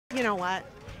You know what?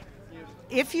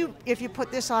 If you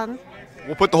put this on,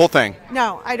 We'll put the whole thing.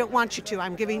 no, I don't want you to.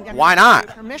 I'm giving Why not?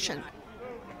 permission.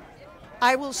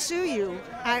 I will sue you.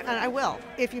 I will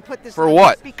if you put this. For on,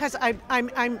 what? Because I'm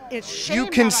ashamed. You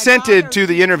that I consented bothered- to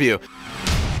the interview.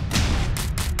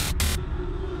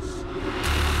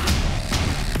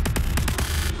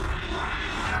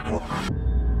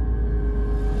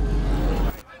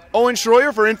 Owen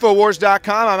Schroyer for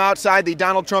Infowars.com. I'm outside the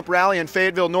Donald Trump rally in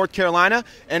Fayetteville, North Carolina,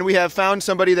 and we have found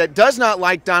somebody that does not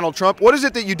like Donald Trump. What is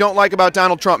it that you don't like about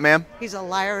Donald Trump, ma'am? He's a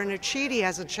liar and a cheat. He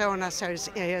hasn't shown us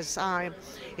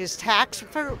his tax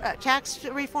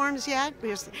reforms yet.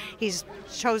 He's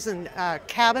chosen a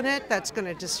cabinet that's going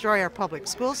to destroy our public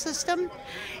school system.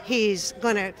 He's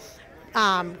going to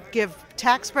give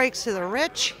tax breaks to the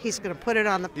rich. He's going to put it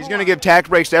on the poor. He's going to give tax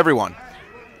breaks to everyone.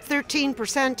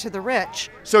 13% to the rich.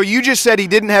 So you just said he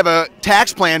didn't have a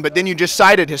tax plan, but then you just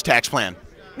cited his tax plan.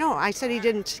 No, I said he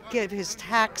didn't give his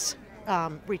tax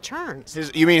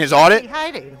returns. You mean his audit? What's he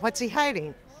hiding? What's he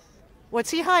hiding? What's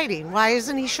he hiding? Why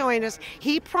isn't he showing us?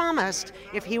 He promised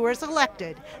if he was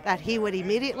elected that he would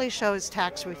immediately show his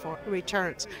tax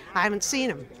returns. I haven't seen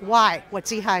him. Why? What's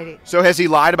he hiding? So has he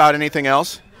lied about anything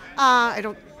else?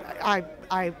 We'll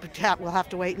have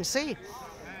to wait and see.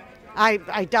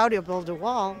 I doubt he'll build a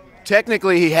wall.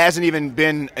 Technically, he hasn't even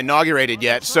been inaugurated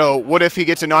yet. So what if he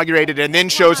gets inaugurated and then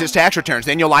shows his tax returns?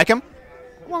 Then you'll like him?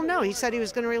 Well, no. He said he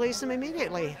was going to release them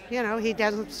immediately. You know, he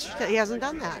hasn't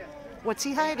done that. What's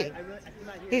he hiding?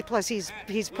 Plus, he's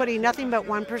putting nothing but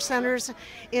 1%ers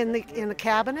in the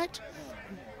cabinet,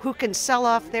 who can sell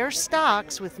off their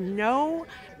stocks with no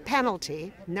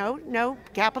penalty, no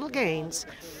capital gains,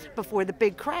 before the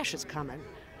big crash is coming.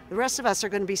 The rest of us are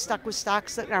going to be stuck with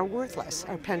stocks that are worthless.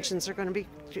 Our pensions are going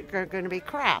to be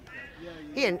crap.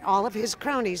 He and all of his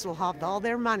cronies will have all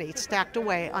their money stacked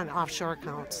away on offshore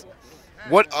accounts.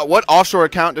 What offshore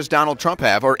account does Donald Trump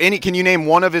have? Or can you name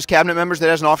one of his cabinet members that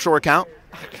has an offshore account?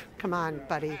 Come on,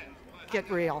 buddy.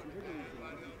 Get real.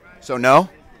 So no?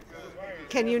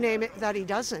 Can you name it that he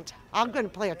doesn't? I'm going to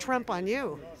play a trump on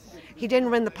you. He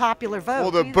didn't win the popular vote.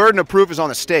 Well, the burden of proof is on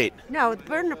the state. No, the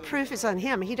burden of proof is on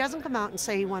him. He doesn't come out and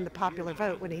say he won the popular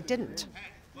vote when he didn't.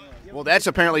 Well, that's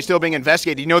apparently still being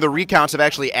investigated. You know the recounts have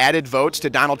actually added votes to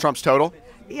Donald Trump's total?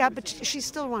 Yeah, but she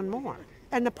still won more.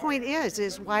 And the point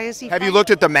is why is he Have you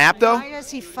looked at the map, though? Why is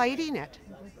he fighting it?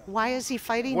 Why is he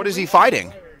fighting What is he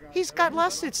fighting? He's got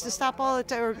lawsuits to stop all the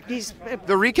time.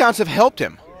 The recounts have helped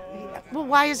him. Well,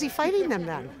 why is he fighting them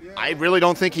then? I really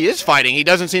don't think he is fighting. He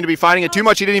doesn't seem to be fighting it too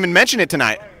much. He didn't even mention it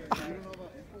tonight.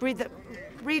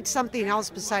 Read something else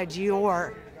besides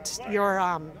your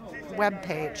web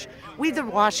page. Read the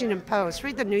Washington Post.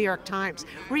 Read the New York Times.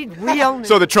 Read real news.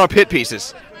 So the Trump hit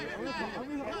pieces.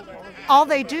 All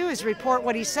they do is report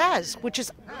what he says, which is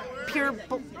pure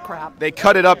crap. They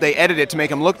cut it up. They edit it to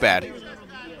make him look bad.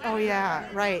 Oh yeah,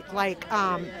 right. Like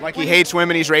he hates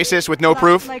women. He's racist with no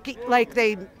proof. Like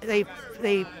they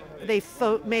made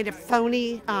a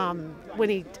phony when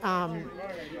he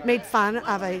made fun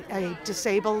of a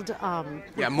disabled.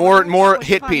 Yeah, more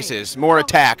hit pieces, more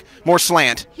attack, more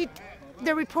slant.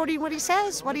 They're reporting what he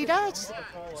says, what he does.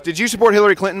 Did you support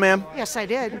Hillary Clinton, ma'am? Yes, I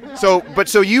did.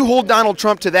 So you hold Donald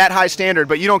Trump to that high standard,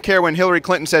 but you don't care when Hillary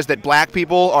Clinton says that black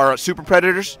people are super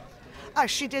predators?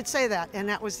 She did say that, and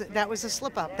that was a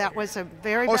slip up. That was a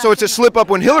very. Oh, so it's a slip up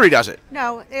when Hillary does it?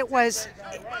 No, it was.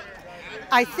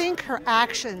 I think her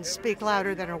actions speak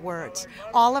louder than her words.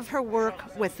 All of her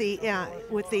work with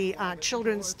the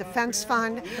Children's Defense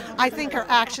Fund, I think her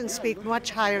actions speak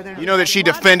much higher than. You know that she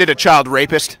defended a child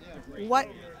rapist?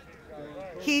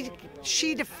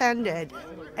 She defended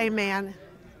a man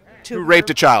who raped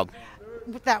a child.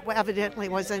 That evidently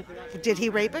wasn't. Did he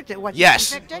rape it? Was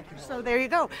yes. He convicted? So there you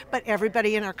go. But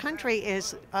everybody in our country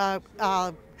is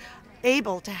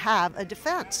able to have a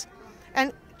defense,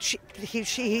 and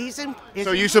he's in.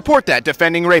 So you support that,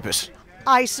 defending rapists?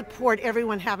 I support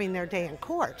everyone having their day in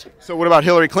court. So what about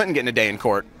Hillary Clinton getting a day in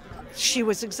court? She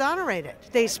was exonerated.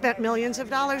 They spent millions of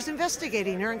dollars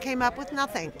investigating her and came up with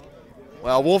nothing.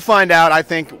 Well, we'll find out, I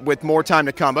think, with more time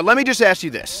to come. But let me just ask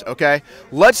you this, okay?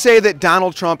 Let's say that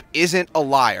Donald Trump isn't a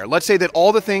liar. Let's say that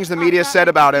all the things the media said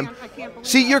about him.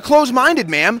 See, you're closed-minded,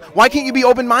 ma'am. Why can't you be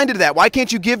open-minded to that? Why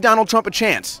can't you give Donald Trump a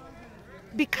chance?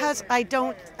 Because I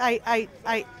don't.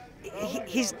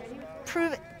 He's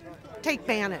proven. Take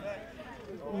Bannon.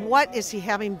 What is he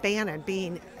having Bannon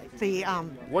being the?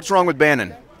 What's wrong with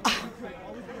Bannon?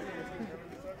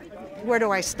 Where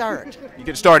do I start? You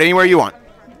can start anywhere you want.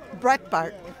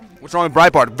 Breitbart. What's wrong with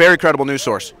Breitbart? Very credible news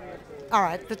source. All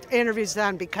right, the interview's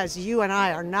done because you and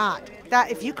I are not. That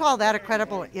if you call that a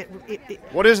credible,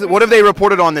 what have they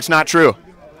reported on that's not true?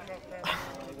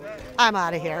 I'm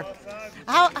out of here.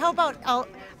 How about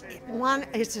one?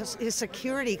 His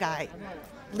security guy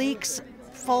leaks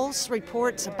false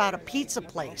reports about a pizza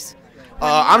place.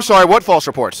 I'm sorry. What false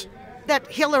reports? That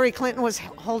Hillary Clinton was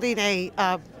holding a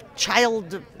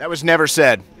child. That was never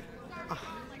said.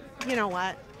 You know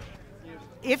what?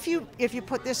 If you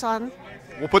put this on.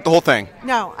 We'll put the whole thing.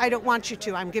 No, I don't want you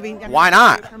to. I'm giving. Why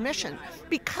not? Permission.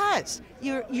 Because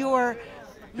you're.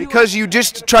 Because you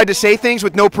just tried to say things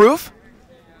with no proof?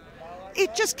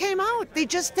 It just came out. They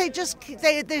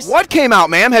What came out,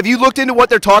 ma'am? Have you looked into what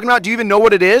they're talking about? Do you even know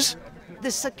what it is?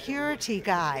 The security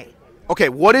guy. Okay,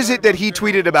 what is it that he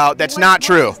tweeted about that's not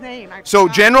true? His name? So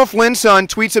General Flynn's son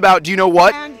tweets about, do you know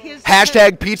what?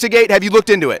 Hashtag Pizzagate. Have you looked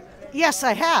into it? Yes,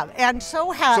 I have. And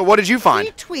so have. So what did you find?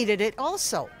 He tweeted it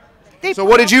also. So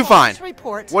what did you find?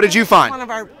 Reports. What did you find?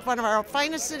 One of our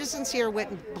finest citizens here went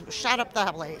and shot up the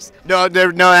place. No,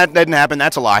 that didn't happen.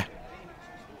 That's a lie.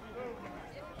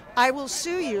 I will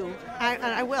sue you.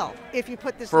 I will if you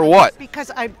put this. For what?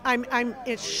 Because I'm.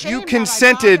 It's shame. You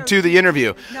consented to the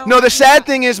interview. No, the sad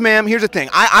thing is, ma'am. Here's the thing.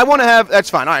 I want to have. That's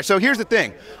fine. All right. So here's the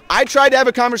thing. I tried to have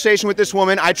a conversation with this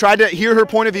woman. I tried to hear her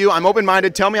point of view. I'm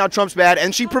open-minded. Tell me how Trump's bad,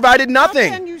 and she provided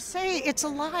nothing. How can you say it's a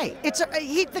lie?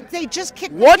 They just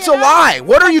kicked. What's a lie?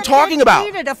 What are you talking about?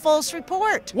 They tweeted a false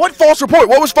report. What false report?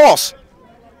 What was false?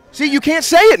 See, you can't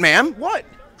say it, ma'am. What?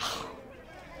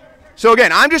 So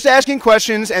again, I'm just asking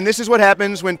questions, and this is what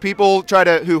happens when people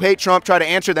who hate Trump try to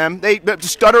answer them. They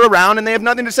stutter around and they have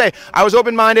nothing to say. I was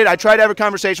open-minded. I tried to have a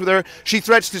conversation with her. She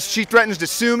threatens to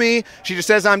sue me. She just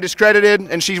says I'm discredited,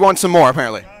 and she wants some more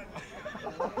apparently.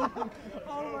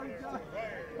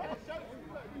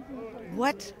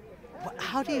 What?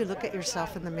 How do you look at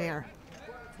yourself in the mirror?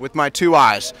 With my two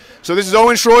eyes. So this is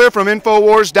Owen Schroyer from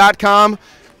Infowars.com.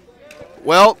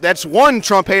 Well, that's one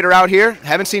Trump hater out here.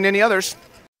 Haven't seen any others.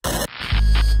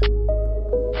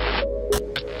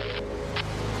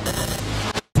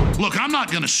 Look, I'm not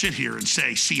going to sit here and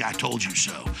say, see, I told you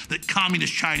so, that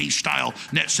communist Chinese-style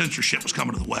net censorship was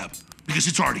coming to the web, because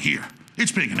it's already here.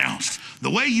 It's being announced. The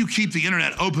way you keep the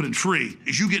internet open and free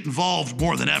is you get involved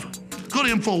more than ever. Go to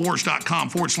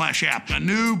Infowars.com/app. A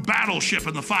new battleship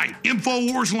in the fight.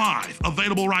 Infowars Live,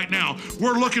 available right now.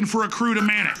 We're looking for a crew to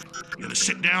man it. You going to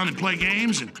sit down and play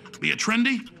games and be a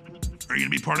trendy? Or are you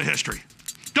going to be part of history?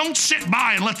 Don't sit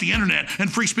by and let the internet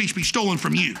and free speech be stolen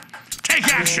from you.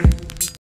 Take action.